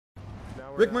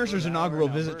Rick Mercer's inaugural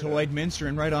visit to Lloydminster,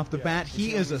 and right off the bat,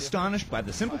 he is astonished by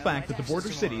the simple fact that the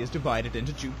border city is divided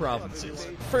into two provinces.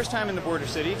 First time in the border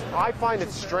city. I find it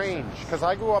strange, because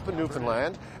I grew up in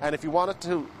Newfoundland, and if you wanted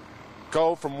to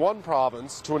go from one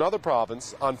province to another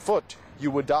province on foot,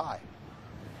 you would die.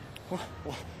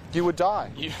 You would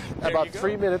die. About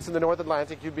 3 minutes in the North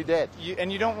Atlantic, you'd be dead.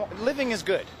 Living is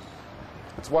good.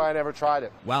 That's why I never tried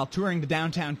it. While touring the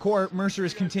downtown core, Mercer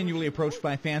is continually approached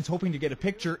by fans hoping to get a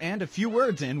picture and a few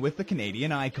words in with the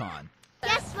Canadian icon.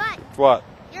 Guess what? What?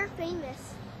 You're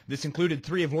famous. This included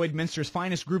three of Lloydminster's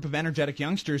finest group of energetic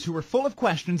youngsters who were full of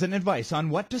questions and advice on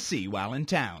what to see while in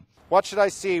town. What should I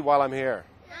see while I'm here?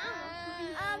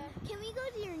 Can we go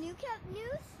to your New Cap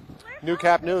News? New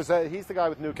Cap News. He's the guy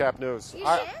with New Cap News.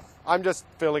 I'm just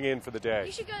filling in for the day.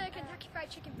 You should go to Kentucky Fried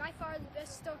Chicken, by far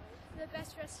the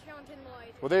best restaurant in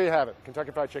Lloyd. Well, there you have it.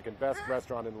 Kentucky Fried Chicken, best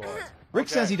restaurant in Lloyd. Rick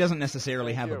says he doesn't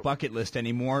necessarily have a bucket list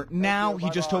anymore. Now he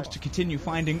just hopes to continue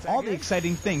finding all the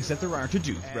exciting things that there are to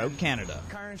do throughout Canada.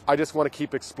 I just want to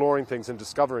keep exploring things and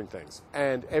discovering things.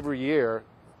 And every year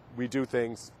we do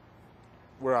things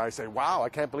where I say, wow, I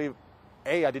can't believe,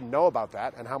 A, I didn't know about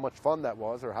that and how much fun that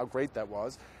was or how great that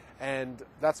was. And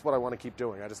that's what I want to keep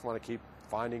doing. I just want to keep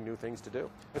finding new things to do.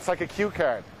 It's like a cue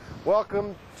card.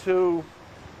 Welcome to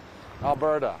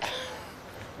Alberta.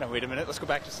 No, wait a minute. Let's go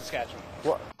back to Saskatchewan.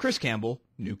 What? Chris Campbell,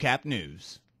 New Cap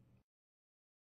News.